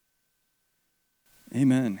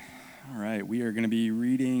Amen. All right, we are going to be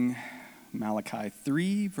reading Malachi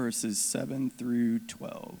 3, verses 7 through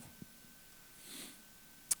 12.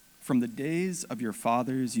 From the days of your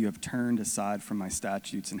fathers you have turned aside from my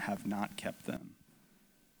statutes and have not kept them.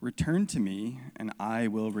 Return to me, and I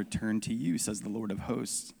will return to you, says the Lord of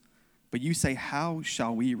hosts. But you say, how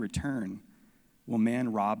shall we return? Will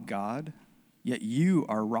man rob God? Yet you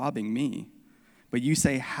are robbing me. But you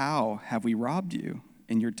say, how have we robbed you?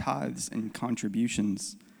 In your tithes and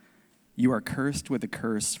contributions. You are cursed with a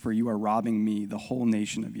curse, for you are robbing me, the whole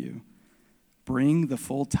nation of you. Bring the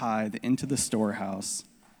full tithe into the storehouse,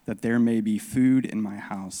 that there may be food in my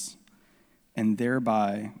house, and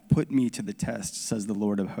thereby put me to the test, says the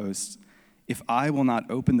Lord of hosts, if I will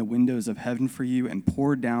not open the windows of heaven for you and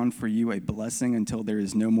pour down for you a blessing until there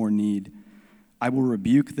is no more need. I will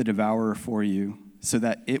rebuke the devourer for you, so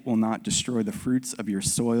that it will not destroy the fruits of your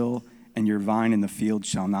soil, and your vine in the field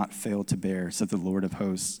shall not fail to bear, says the Lord of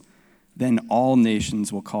hosts. Then all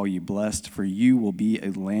nations will call you blessed, for you will be a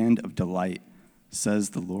land of delight, says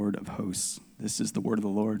the Lord of hosts. This is the word of the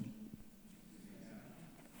Lord.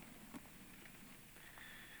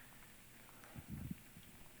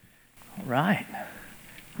 All right,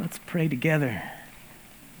 let's pray together.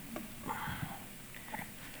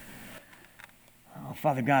 Oh,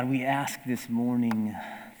 Father God, we ask this morning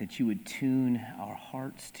that you would tune our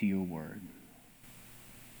hearts to your word.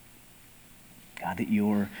 God, that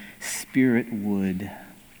your Spirit would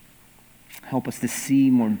help us to see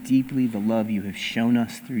more deeply the love you have shown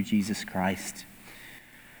us through Jesus Christ,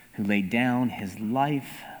 who laid down his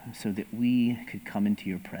life so that we could come into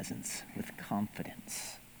your presence with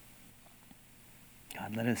confidence.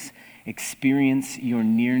 God, let us experience your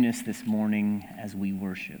nearness this morning as we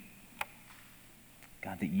worship.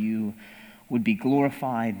 God, that you would be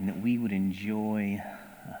glorified and that we would enjoy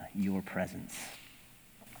your presence.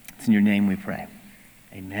 It's in your name we pray.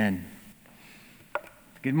 Amen.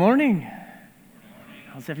 Good morning.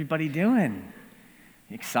 How's everybody doing?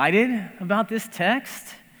 Excited about this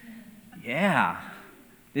text? Yeah.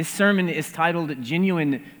 This sermon is titled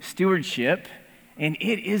Genuine Stewardship, and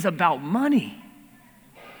it is about money.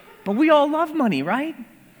 But we all love money, right?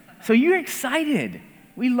 So you're excited.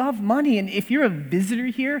 We love money, and if you're a visitor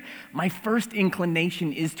here, my first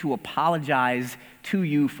inclination is to apologize to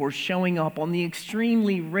you for showing up on the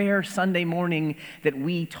extremely rare Sunday morning that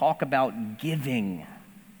we talk about giving.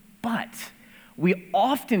 But we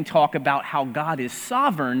often talk about how God is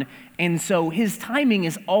sovereign, and so his timing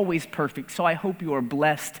is always perfect. So I hope you are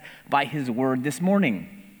blessed by his word this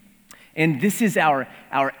morning. And this is our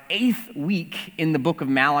 8th week in the book of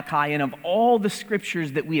Malachi, and of all the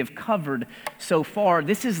scriptures that we have covered so far,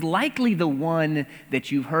 this is likely the one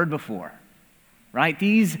that you've heard before, right?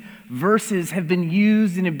 These verses have been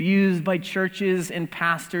used and abused by churches and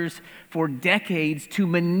pastors for decades to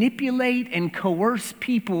manipulate and coerce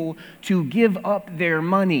people to give up their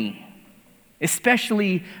money,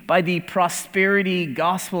 especially by the prosperity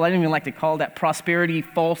gospel. I don't even like to call that prosperity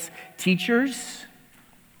false teachers.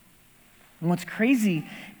 And what's crazy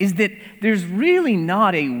is that there's really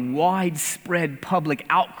not a widespread public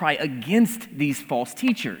outcry against these false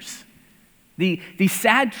teachers. The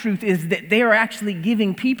sad truth is that they are actually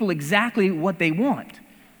giving people exactly what they want,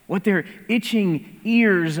 what their itching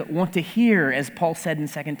ears want to hear, as Paul said in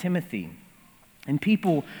 2 Timothy. And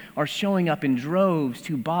people are showing up in droves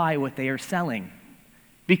to buy what they are selling.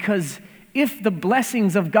 Because if the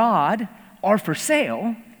blessings of God are for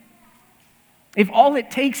sale, if all it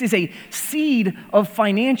takes is a seed of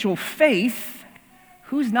financial faith,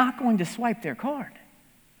 who's not going to swipe their card?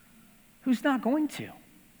 Who's not going to?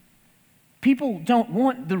 People don't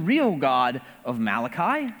want the real God of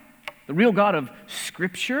Malachi, the real God of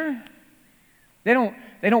Scripture. They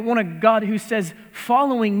don't want a God who says,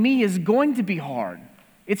 following me is going to be hard.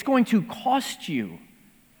 It's going to cost you.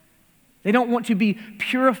 They don't want to be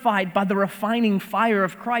purified by the refining fire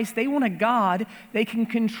of Christ. They want a God they can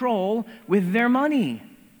control with their money,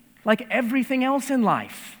 like everything else in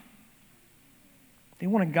life. They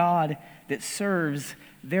want a God that serves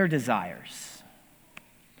their desires.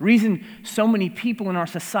 The reason so many people in our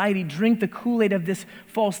society drink the Kool-Aid of this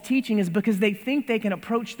false teaching is because they think they can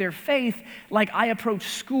approach their faith like I approached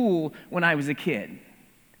school when I was a kid.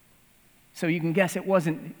 So you can guess it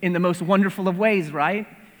wasn't in the most wonderful of ways, right?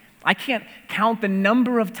 I can't count the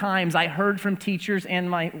number of times I heard from teachers and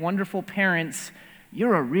my wonderful parents,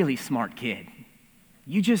 you're a really smart kid.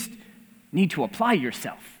 You just need to apply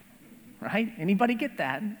yourself, right? Anybody get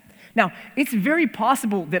that? Now, it's very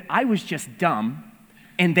possible that I was just dumb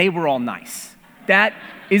and they were all nice. That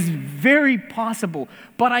is very possible.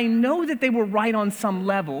 But I know that they were right on some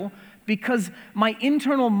level because my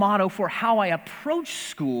internal motto for how I approach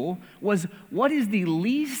school was, what is the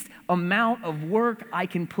least amount of work I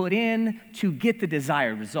can put in to get the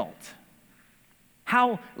desired result?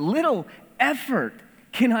 How little effort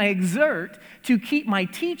can I exert to keep my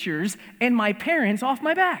teachers and my parents off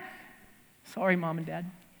my back? Sorry, Mom and Dad.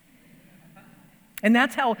 And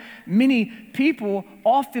that's how many people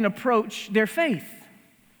often approach their faith.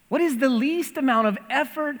 What is the least amount of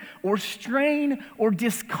effort or strain or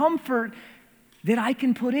discomfort that I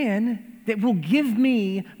can put in that will give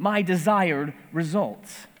me my desired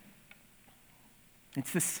results?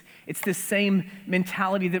 It's this same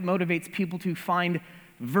mentality that motivates people to find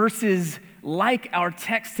verses like our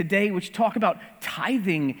text today, which talk about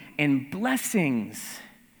tithing and blessings.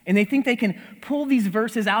 And they think they can pull these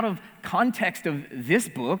verses out of context of this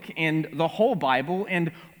book and the whole Bible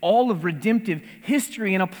and all of redemptive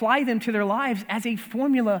history and apply them to their lives as a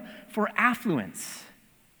formula for affluence.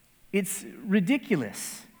 It's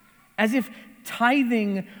ridiculous, as if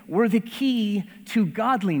tithing were the key to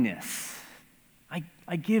godliness.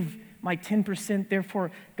 I give my 10%,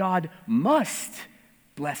 therefore God must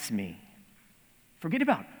bless me. Forget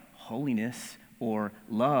about holiness or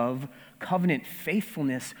love, covenant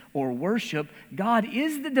faithfulness or worship. God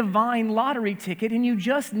is the divine lottery ticket, and you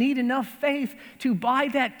just need enough faith to buy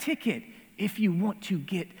that ticket if you want to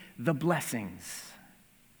get the blessings.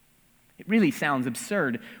 It really sounds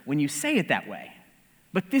absurd when you say it that way.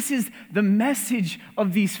 But this is the message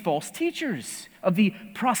of these false teachers, of the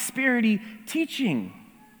prosperity teaching.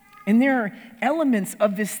 And there are elements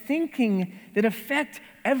of this thinking that affect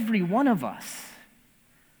every one of us.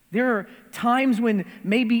 There are times when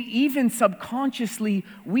maybe even subconsciously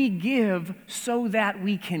we give so that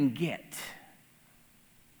we can get.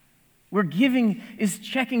 Where giving is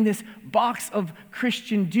checking this box of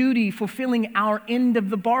Christian duty, fulfilling our end of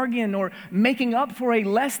the bargain, or making up for a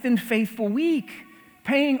less than faithful week,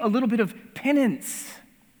 paying a little bit of penance.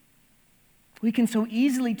 We can so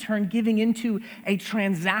easily turn giving into a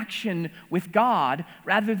transaction with God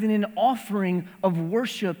rather than an offering of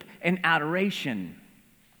worship and adoration.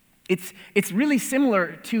 It's really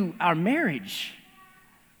similar to our marriage,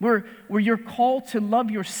 where you're called to love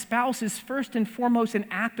your spouse is first and foremost an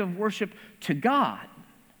act of worship to God.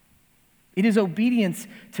 It is obedience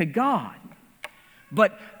to God.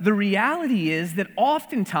 But the reality is that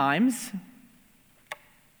oftentimes,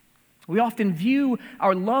 we often view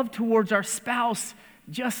our love towards our spouse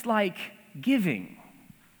just like giving.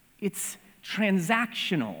 It's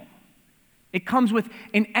transactional. It comes with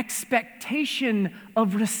an expectation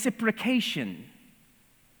of reciprocation.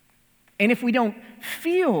 And if we don't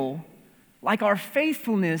feel like our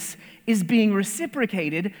faithfulness is being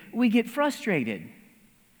reciprocated, we get frustrated.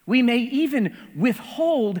 We may even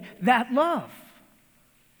withhold that love.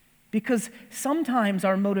 Because sometimes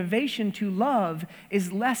our motivation to love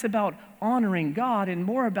is less about honoring God and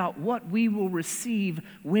more about what we will receive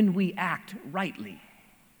when we act rightly.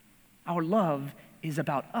 Our love is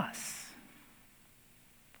about us.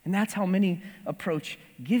 And that's how many approach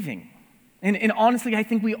giving. And honestly, I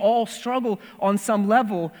think we all struggle on some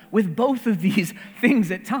level with both of these things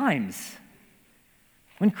at times.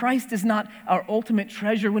 When Christ is not our ultimate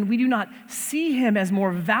treasure, when we do not see him as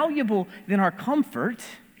more valuable than our comfort,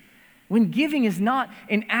 when giving is not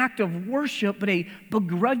an act of worship but a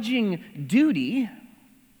begrudging duty,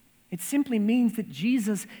 it simply means that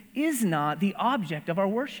Jesus is not the object of our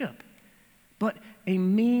worship, but a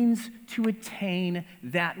means to attain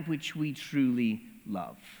that which we truly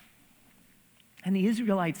love. And the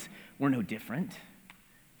Israelites were no different.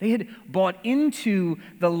 They had bought into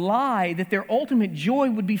the lie that their ultimate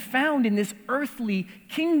joy would be found in this earthly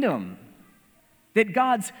kingdom, that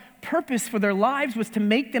God's purpose for their lives was to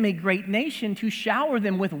make them a great nation, to shower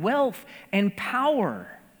them with wealth and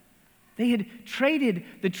power. They had traded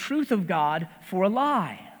the truth of God for a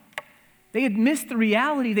lie. They had missed the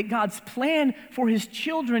reality that God's plan for his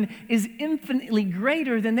children is infinitely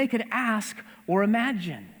greater than they could ask or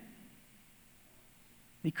imagine.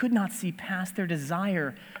 They could not see past their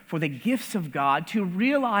desire for the gifts of God to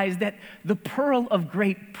realize that the pearl of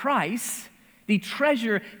great price, the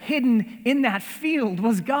treasure hidden in that field,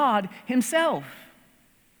 was God himself.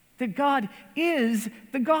 That God is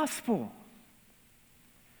the gospel.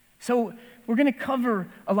 So we're going to cover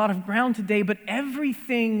a lot of ground today, but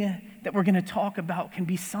everything that we're going to talk about can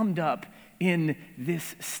be summed up in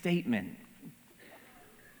this statement.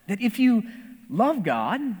 That if you love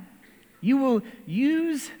God, you will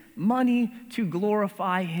use money to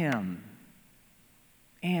glorify him.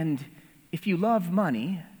 And if you love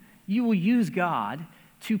money, you will use God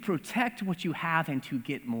to protect what you have and to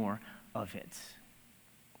get more of it.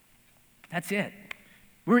 That's it.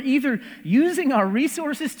 We're either using our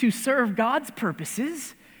resources to serve God's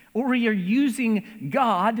purposes, or we are using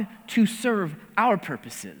God to serve our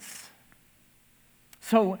purposes.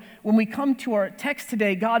 So when we come to our text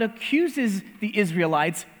today, God accuses the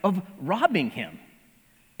Israelites of robbing him.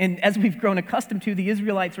 And as we've grown accustomed to, the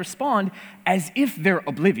Israelites respond as if they're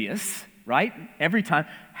oblivious, right? Every time,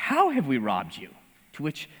 how have we robbed you? To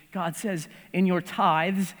which God says, in your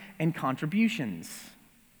tithes and contributions.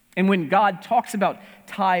 And when God talks about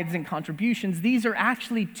tithes and contributions, these are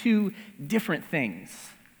actually two different things.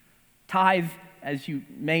 Tithe, as you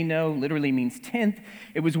may know, literally means tenth.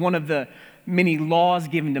 It was one of the many laws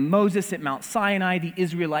given to Moses at Mount Sinai. The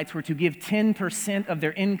Israelites were to give 10% of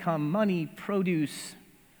their income, money, produce,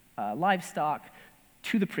 livestock,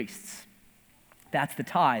 to the priests. That's the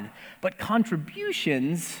tithe. But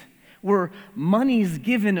contributions were monies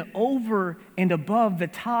given over and above the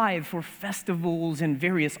tithe for festivals and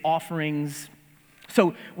various offerings.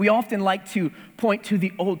 So we often like to point to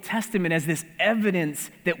the Old Testament as this evidence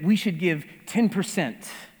that we should give 10%.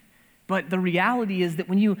 But the reality is that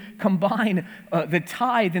when you combine the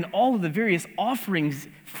tithe and all of the various offerings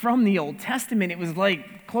from the Old Testament, it was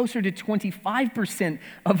like closer to 25%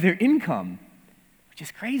 of their income, which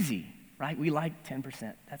is crazy, right? We like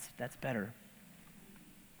 10%. That's better.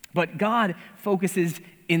 But God focuses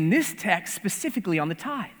in this text specifically on the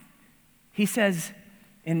tithe. He says,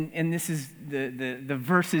 and this is the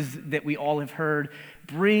verses that we all have heard,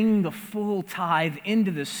 bring the full tithe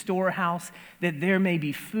into the storehouse, that there may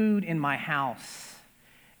be food in my house,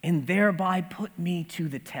 and thereby put me to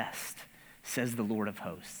the test, says the Lord of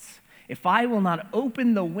hosts. If I will not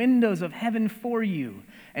open the windows of heaven for you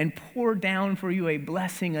and pour down for you a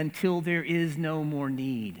blessing until there is no more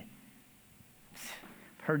need.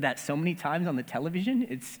 Heard that so many times on the television,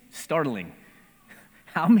 it's startling.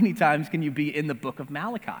 How many times can you be in the book of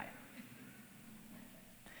Malachi?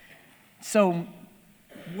 So,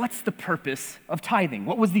 what's the purpose of tithing?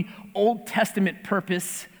 What was the Old Testament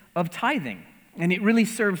purpose of tithing? And it really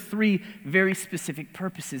served three very specific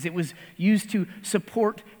purposes. It was used to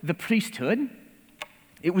support the priesthood.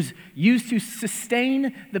 It was used to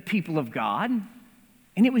sustain the people of God.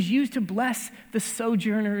 And it was used to bless the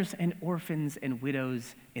sojourners and orphans and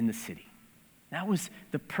widows in the city. That was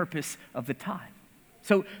the purpose of the tithe.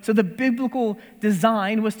 So the biblical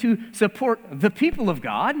design was to support the people of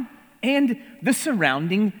God and the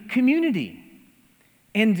surrounding community.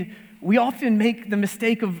 And we often make the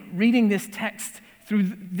mistake of reading this text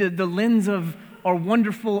through the lens of our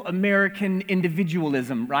wonderful American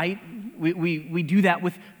individualism, right? We do that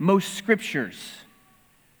with most scriptures.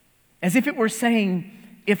 As if it were saying,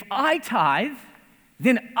 if I tithe,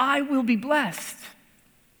 then I will be blessed.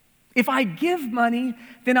 If I give money,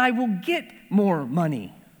 then I will get more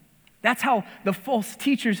money. That's how the false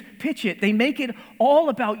teachers pitch it. They make it all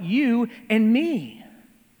about you and me.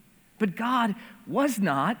 But God was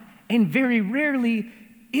not, and very rarely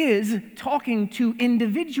is, talking to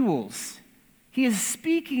individuals. He is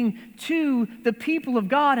speaking to the people of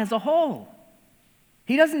God as a whole.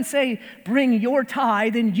 He doesn't say, bring your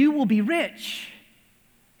tithe and you will be rich.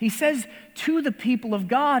 He says to the people of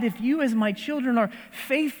God, if you as my children are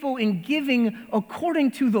faithful in giving according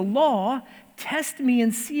to the law, test me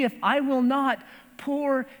and see if I will not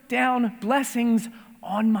pour down blessings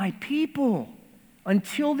on my people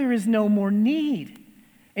until there is no more need.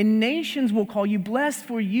 And nations will call you blessed,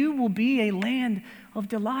 for you will be a land of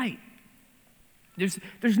delight.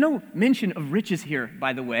 There's no mention of riches here,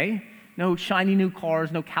 by the way. No shiny new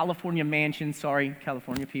cars, no California mansions. Sorry,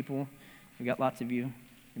 California people. We got lots of you.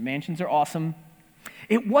 Your mansions are awesome.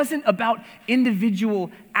 It wasn't about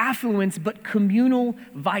individual affluence, but communal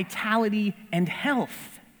vitality and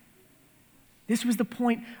health. This was the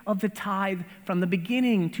point of the tithe from the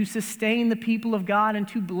beginning, to sustain the people of God and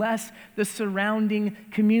to bless the surrounding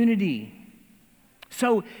community.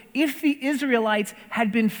 So if the Israelites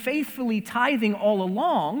had been faithfully tithing all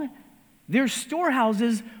along, their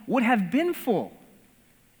storehouses would have been full.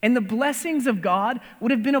 And the blessings of God would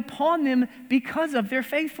have been upon them because of their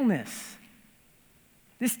faithfulness.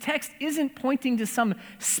 This text isn't pointing to some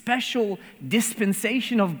special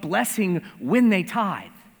dispensation of blessing when they tithe.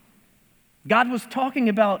 God was talking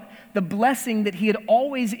about the blessing that he had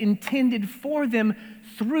always intended for them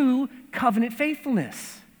through covenant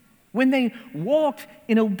faithfulness, when they walked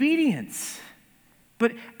in obedience.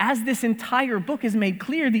 But as this entire book is made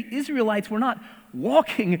clear, the Israelites were not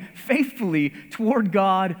walking faithfully toward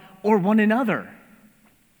God or one another.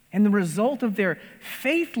 And the result of their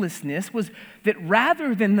faithlessness was that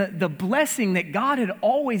rather than the blessing that God had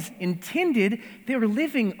always intended, they were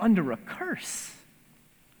living under a curse.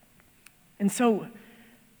 And so,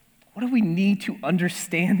 what what do we need to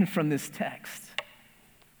understand from this text?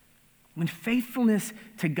 When faithfulness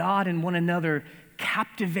to God and one another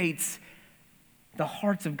captivates the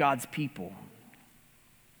hearts of God's people,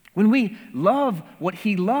 when we love what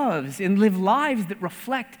he loves and live lives that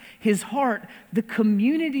reflect his heart, the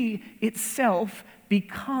community itself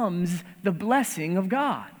becomes the blessing of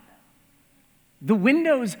God. The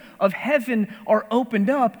windows of heaven are opened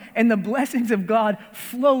up, and the blessings of God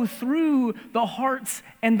flow through the hearts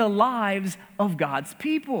and the lives of God's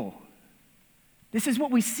people. This is what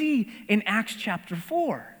we see in Acts chapter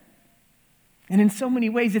 4. And in so many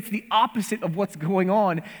ways, it's the opposite of what's going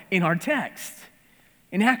on in our text.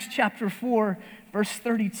 In Acts chapter 4, verse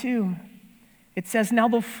 32, it says, "Now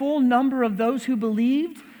the full number of those who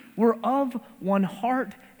believed were of one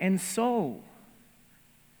heart and soul.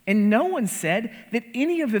 And no one said that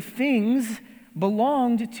any of the things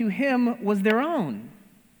belonged to him was their own,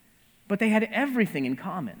 but they had everything in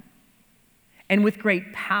common. And with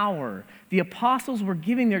great power, the apostles were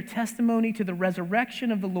giving their testimony to the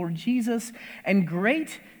resurrection of the Lord Jesus, and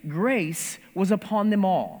great grace was upon them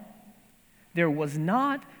all. There was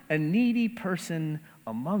not a needy person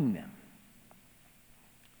among them."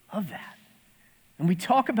 Love that. And we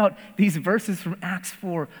talk about these verses from Acts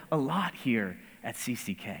 4 a lot here at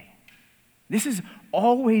CCK. This has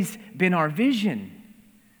always been our vision,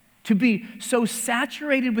 to be so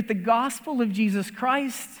saturated with the gospel of Jesus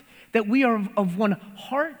Christ that we are of one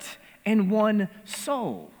heart and one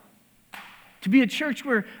soul. To be a church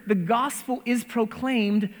where the gospel is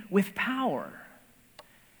proclaimed with power.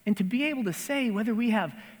 And to be able to say, whether we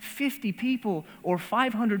have 50 people or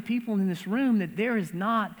 500 people in this room, that there is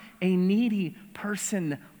not a needy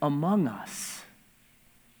person among us.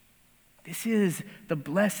 This is the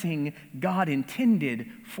blessing God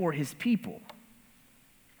intended for his people.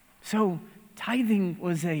 So, tithing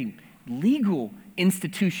was a legal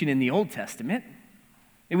institution in the Old Testament.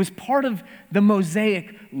 It was part of the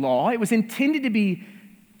Mosaic law. It was intended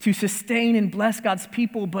to sustain and bless God's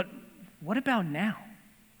people, but what about now?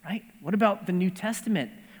 Right? What about the New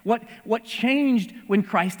Testament? What changed when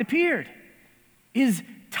Christ appeared? Is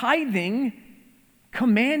tithing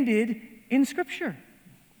commanded in Scripture?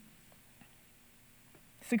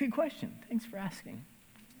 It's a good question. Thanks for asking.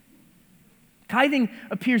 Tithing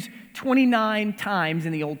appears 29 times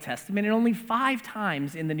in the Old Testament and only 5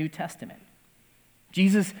 times in the New Testament.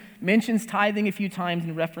 Jesus mentions tithing a few times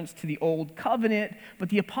in reference to the Old Covenant, but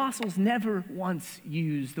the apostles never once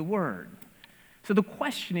used the word. So the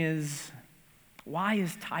question is, why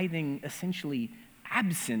is tithing essentially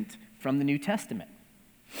absent from the New Testament?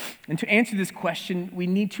 And to answer this question, we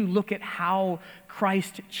need to look at how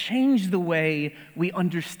Christ changed the way we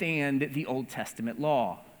understand the Old Testament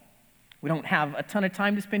law. We don't have a ton of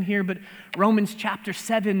time to spend here, but Romans chapter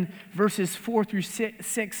 7, verses 4 through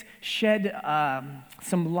 6 shed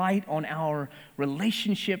some light on our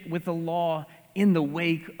relationship with the law in the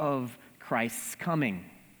wake of Christ's coming.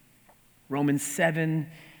 Romans 7,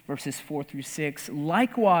 verses 4 through 6.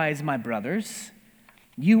 "Likewise, my brothers,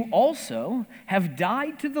 you also have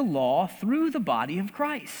died to the law through the body of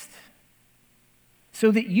Christ,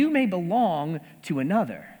 so that you may belong to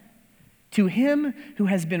another, to him who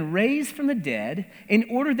has been raised from the dead, in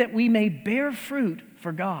order that we may bear fruit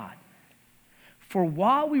for God. For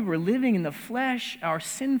while we were living in the flesh, our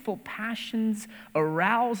sinful passions,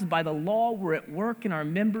 aroused by the law, were at work in our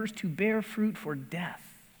members to bear fruit for death.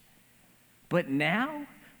 But now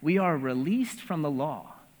we are released from the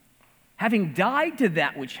law, having died to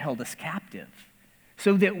that which held us captive,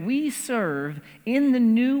 so that we serve in the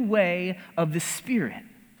new way of the Spirit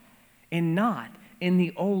and not in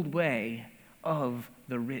the old way of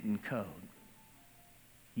the written code.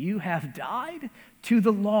 You have died to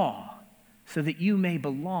the law so that you may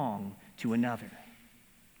belong to another."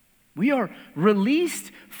 We are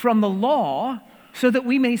released from the law so that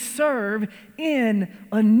we may serve in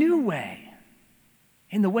a new way,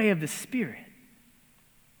 in the way of the Spirit.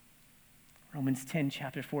 Romans 10,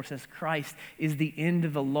 chapter 4 says, "Christ is the end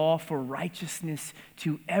of the law for righteousness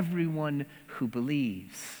to everyone who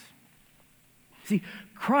believes." See,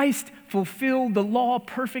 Christ fulfilled the law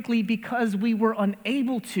perfectly because we were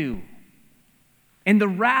unable to. And the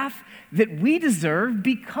wrath that we deserve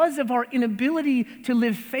because of our inability to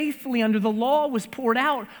live faithfully under the law was poured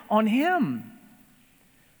out on him.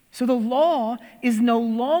 So the law is no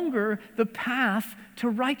longer the path to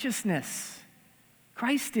righteousness.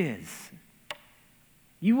 Christ is.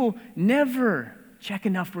 You will never check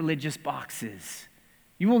enough religious boxes.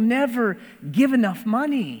 You will never give enough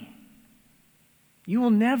money. You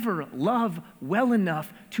will never love well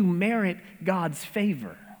enough to merit God's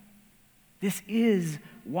favor. This is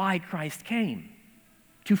why Christ came.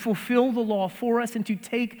 to fulfill the law for us and to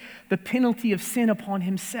take the penalty of sin upon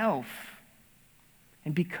himself.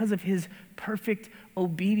 And because of his perfect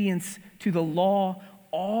obedience to the law,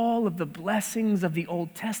 all of the blessings of the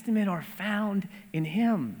Old Testament are found in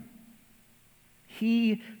him.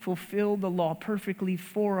 He fulfilled the law perfectly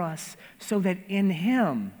for us so that in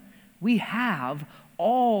him we have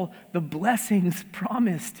all the blessings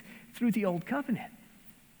promised through the Old Covenant.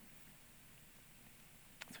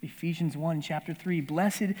 So Ephesians 1, chapter 3,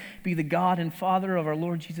 blessed be the God and Father of our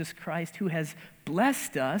Lord Jesus Christ, who has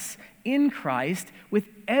blessed us in Christ with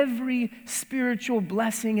every spiritual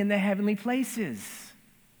blessing in the heavenly places.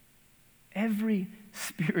 Every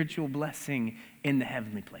spiritual blessing in the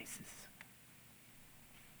heavenly places.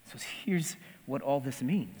 So here's what all this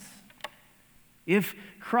means. If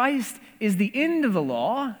Christ is the end of the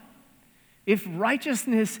law, if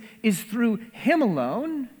righteousness is through him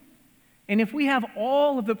alone, and if we have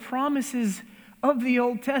all of the promises of the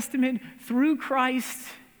Old Testament through Christ,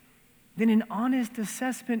 then an honest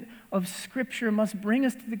assessment of Scripture must bring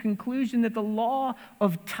us to the conclusion that the law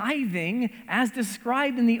of tithing, as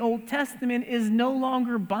described in the Old Testament, is no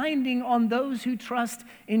longer binding on those who trust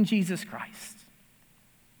in Jesus Christ.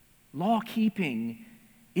 Law-keeping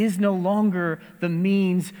is no longer the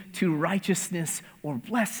means to righteousness or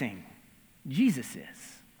blessing. Jesus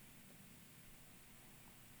is.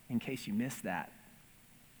 In case you missed that,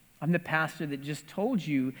 I'm the pastor that just told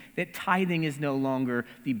you that tithing is no longer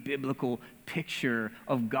the biblical picture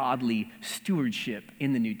of godly stewardship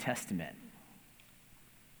in the New Testament.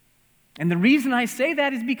 And the reason I say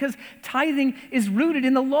that is because tithing is rooted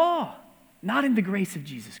in the law, not in the grace of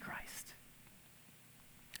Jesus Christ.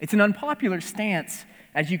 It's an unpopular stance,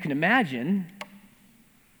 as you can imagine,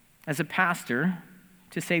 as a pastor,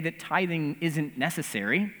 to say that tithing isn't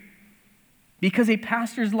necessary, because a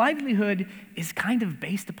pastor's livelihood is kind of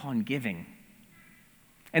based upon giving.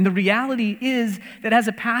 And the reality is that as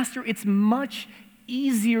a pastor, it's much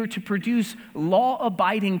easier to produce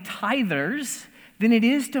law-abiding tithers than it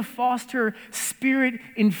is to foster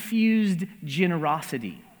spirit-infused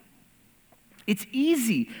generosity. It's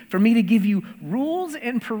easy for me to give you rules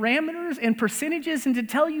and parameters and percentages and to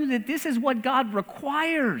tell you that this is what God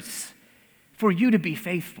requires for you to be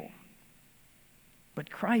faithful.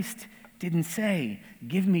 But Christ didn't say,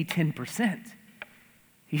 give me 10%.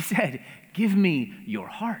 He said, give me your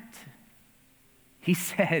heart. He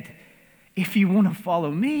said, if you want to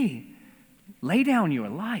follow me, lay down your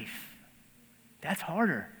life. That's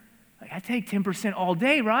harder. Like, I take 10% all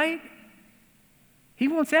day, right? He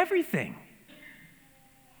wants everything.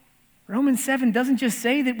 Romans 7 doesn't just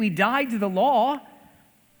say that we died to the law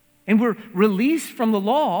and we're released from the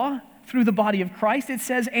law through the body of Christ. It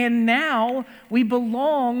says, and now we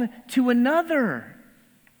belong to another.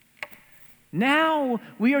 Now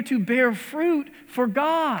we are to bear fruit for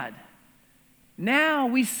God. Now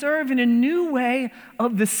we serve in a new way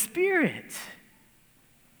of the Spirit.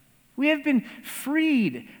 We have been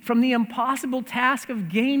freed from the impossible task of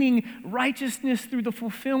gaining righteousness through the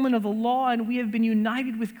fulfillment of the law, and we have been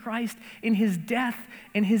united with Christ in his death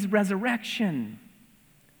and his resurrection.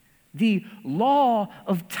 The law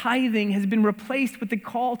of tithing has been replaced with the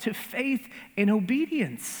call to faith and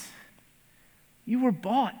obedience. You were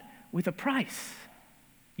bought with a price.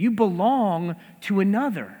 You belong to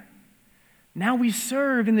another. Now we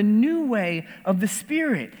serve in the new way of the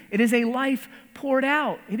Spirit. It is a life poured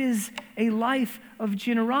out. It is a life of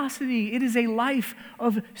generosity. It is a life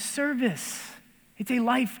of service. It's a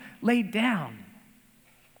life laid down.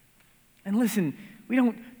 And listen, we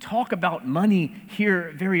don't talk about money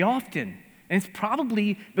here very often. And it's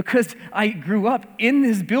probably because I grew up in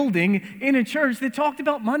this building in a church that talked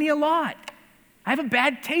about money a lot. I have a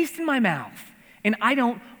bad taste in my mouth, and I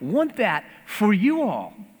don't want that for you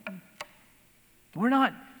all. We're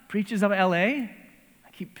not preachers of LA. I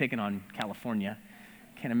keep picking on California.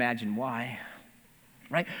 Can't imagine why.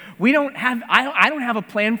 Right? I don't have a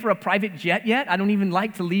plan for a private jet yet. I don't even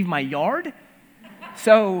like to leave my yard.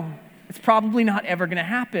 So it's probably not ever going to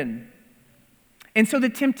happen. And so the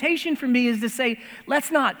temptation for me is to say,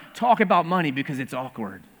 let's not talk about money because it's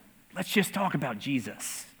awkward. Let's just talk about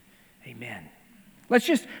Jesus. Amen. Let's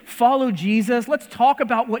just follow Jesus. Let's talk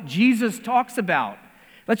about what Jesus talks about.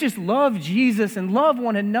 Let's just love Jesus and love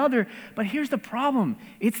one another. But here's the problem.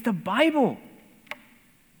 It's the Bible.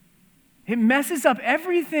 It messes up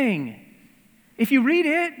everything. If you read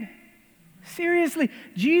it, seriously,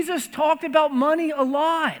 Jesus talked about money a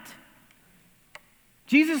lot.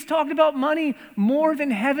 Jesus talked about money more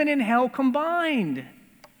than heaven and hell combined.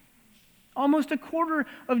 Almost a quarter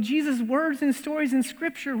of Jesus' words and stories in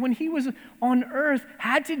Scripture when he was on earth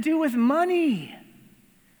had to do with money.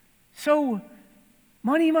 So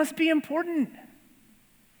Money must be important,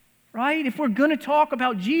 right? If we're going to talk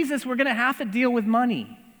about Jesus, we're going to have to deal with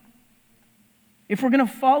money. If we're going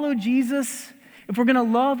to follow Jesus, if we're going to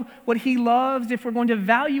love what he loves, if we're going to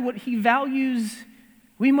value what he values,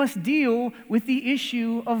 we must deal with the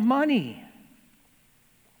issue of money.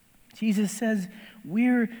 Jesus says,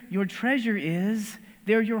 where your treasure is,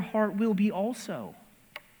 there your heart will be also.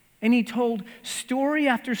 And he told story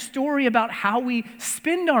after story about how we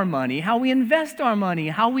spend our money, how we invest our money,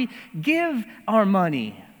 how we give our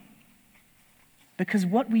money. Because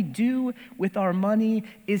what we do with our money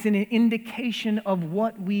is an indication of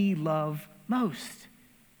what we love most.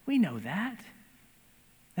 We know that.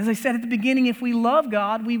 As I said at the beginning, if we love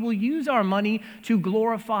God, we will use our money to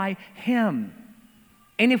glorify him.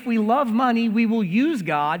 And if we love money, we will use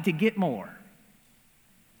God to get more.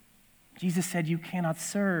 Jesus said you cannot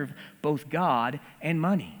serve both God and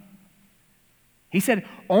money. He said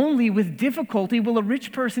only with difficulty will a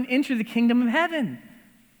rich person enter the kingdom of heaven.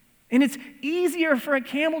 And it's easier for a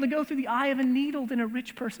camel to go through the eye of a needle than a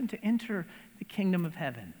rich person to enter the kingdom of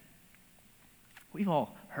heaven. We've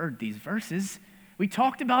all heard these verses. We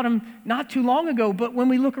talked about them not too long ago, but when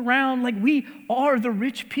we look around, like we are the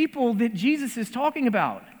rich people that Jesus is talking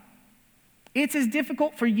about. It's as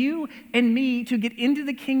difficult for you and me to get into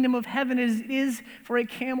the kingdom of heaven as it is for a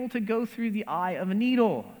camel to go through the eye of a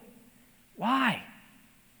needle. Why?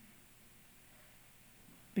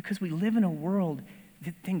 Because we live in a world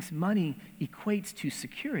that thinks money equates to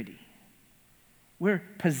security, where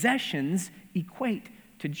possessions equate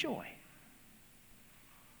to joy.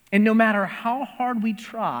 And no matter how hard we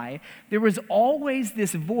try, there is always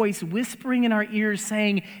this voice whispering in our ears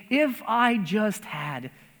saying, if I just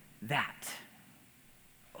had that,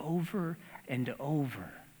 over and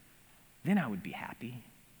over, then I would be happy.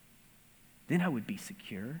 Then I would be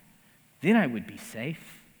secure. Then I would be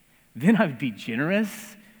safe. Then I would be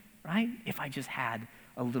generous, right? If I just had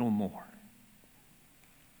a little more.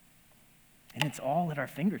 And it's all at our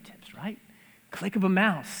fingertips, right? Click of a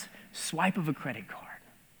mouse, swipe of a credit card.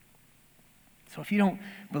 So if you don't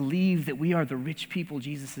believe that we are the rich people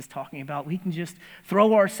Jesus is talking about, we can just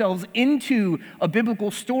throw ourselves into a biblical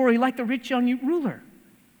story like the rich young ruler,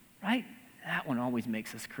 right? That one always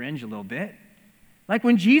makes us cringe a little bit. Like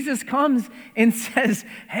when Jesus comes and says,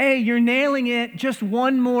 hey, you're nailing it, just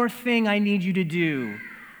one more thing I need you to do.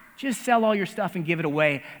 Just sell all your stuff and give it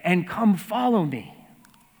away and come follow me.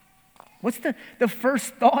 What's the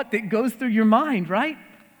first thought that goes through your mind, right?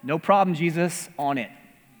 No problem, Jesus, on it.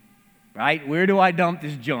 Right? Where do I dump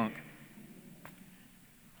this junk?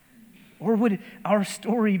 Or would our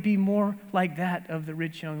story be more like that of the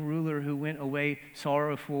rich young ruler who went away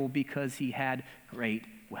sorrowful because he had great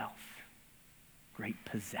wealth, great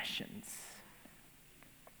possessions?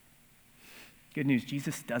 Good news,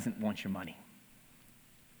 Jesus doesn't want your money.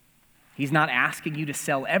 He's not asking you to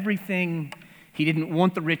sell everything. He didn't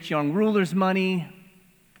want the rich young ruler's money.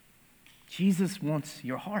 Jesus wants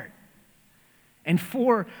your heart. And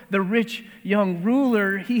for the rich young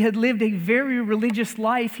ruler, he had lived a very religious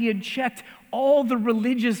life. He had checked all the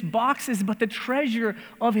religious boxes, but the treasure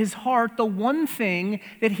of his heart, the one thing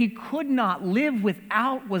that he could not live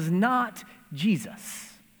without, was not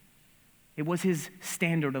Jesus. It was his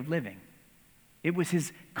standard of living. It was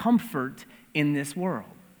his comfort in this world.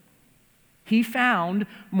 He found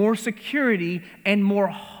more security and more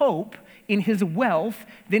hope in his wealth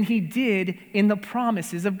than he did in the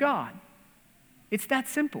promises of God. It's that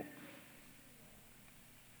simple.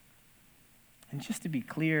 And just to be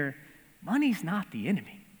clear, money's not the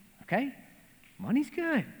enemy, okay? Money's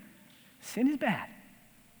good. Sin is bad.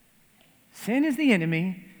 Sin is the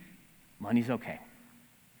enemy. Money's okay.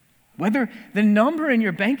 Whether the number in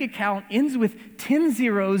your bank account ends with 10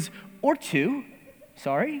 zeros or 2,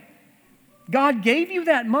 God gave you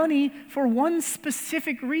that money for one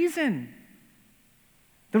specific reason.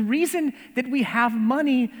 The reason that we have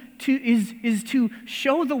money is to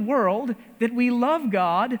show the world that we love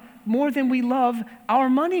God more than we love our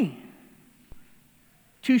money.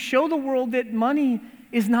 To show the world that money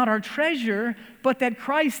is not our treasure, but that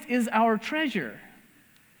Christ is our treasure.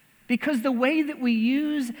 Because the way that we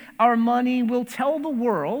use our money will tell the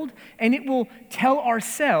world, and it will tell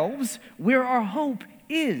ourselves where our hope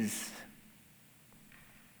is.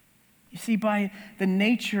 You see, by the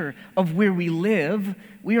nature of where we live,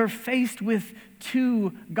 we are faced with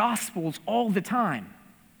two gospels all the time.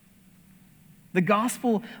 The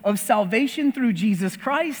gospel of salvation through Jesus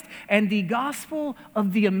Christ and the gospel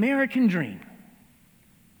of the American dream.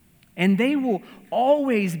 And they will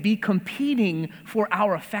always be competing for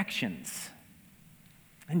our affections.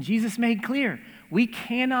 And Jesus made clear, we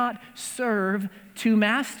cannot serve two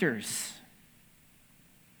masters.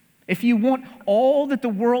 if you want all that the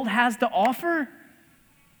world has to offer,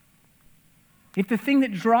 if the thing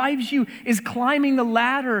that drives you is climbing the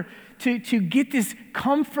ladder to get this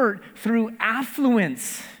comfort through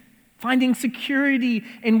affluence, finding security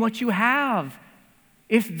in what you have,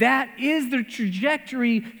 if that is the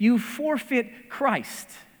trajectory, you forfeit Christ.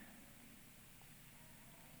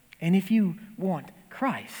 And if you want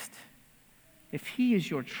Christ, if he is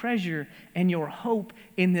your treasure and your hope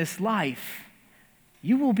in this life,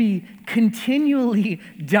 you will be continually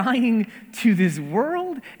dying to this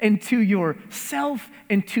world and to yourself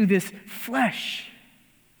and to this flesh.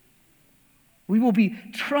 We will be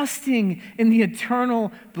trusting in the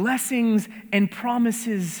eternal blessings and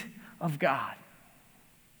promises of God.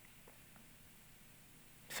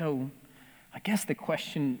 So, I guess the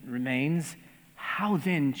question remains, how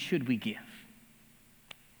then should we give?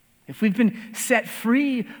 If we've been set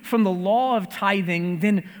free from the law of tithing,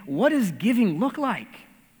 then what does giving look like?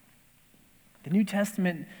 The New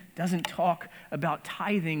Testament doesn't talk about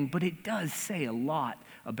tithing, but it does say a lot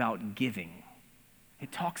about giving.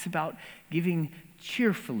 It talks about giving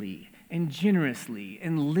cheerfully and generously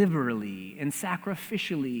and liberally and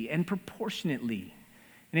sacrificially and proportionately.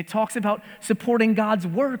 And it talks about supporting God's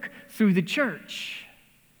work through the church.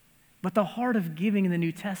 But the heart of giving in the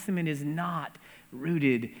New Testament is not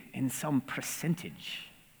rooted in some percentage.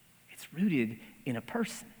 It's rooted in a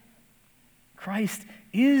person. Christ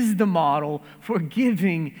is the model for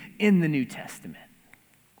giving in the New Testament.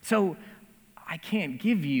 So I can't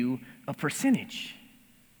give you a percentage.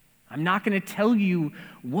 I'm not going to tell you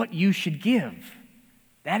what you should give.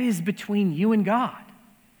 That is between you and God.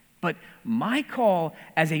 But my call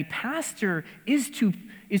as a pastor is to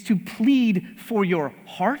plead for your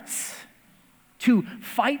hearts, to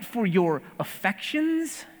fight for your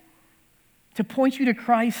affections, to point you to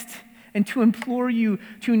Christ, and to implore you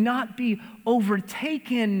to not be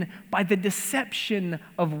overtaken by the deception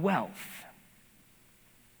of wealth,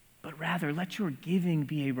 but rather let your giving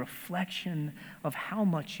be a reflection of how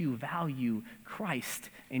much you value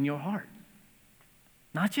Christ in your heart.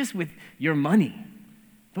 Not just with your money,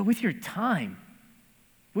 but with your time,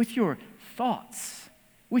 with your thoughts,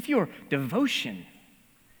 with your devotion,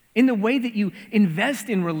 in the way that you invest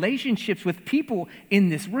in relationships with people in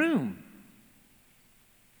this room.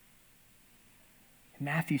 In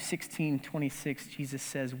Matthew 16:26, Jesus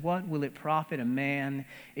says, "What will it profit a man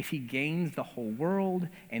if he gains the whole world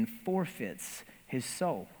and forfeits his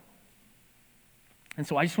soul?" And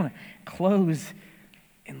so I just want to close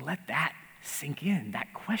and let that sink in,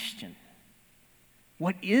 that question.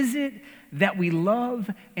 What is it that we love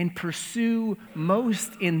and pursue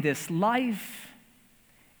most in this life?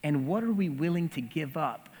 And what are we willing to give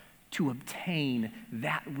up to obtain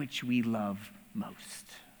that which we love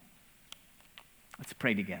most? Let's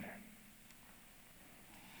pray together.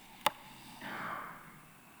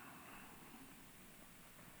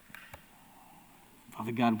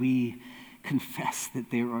 Father God, we confess that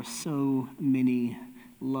there are so many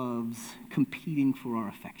loves competing for our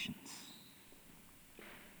affections.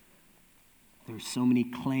 There are so many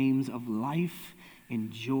claims of life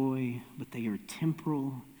and joy, but they are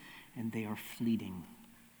temporal and they are fleeting.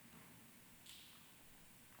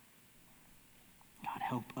 God,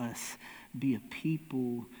 help us be a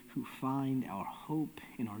people who find our hope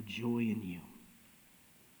and our joy in you.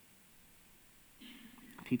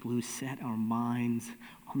 People who set our minds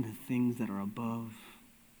on the things that are above.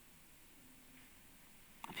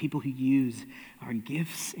 People who use our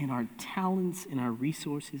gifts and our talents and our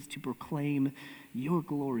resources to proclaim your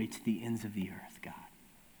glory to the ends of the earth, God.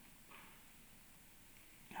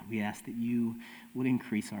 God, we ask that you would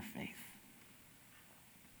increase our faith.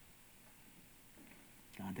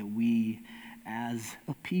 God, that we as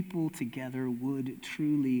a people together would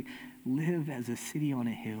truly live as a city on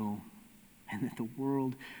a hill, and that the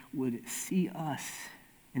world would see us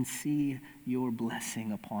and see your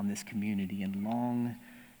blessing upon this community and long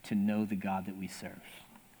to know the God that we serve.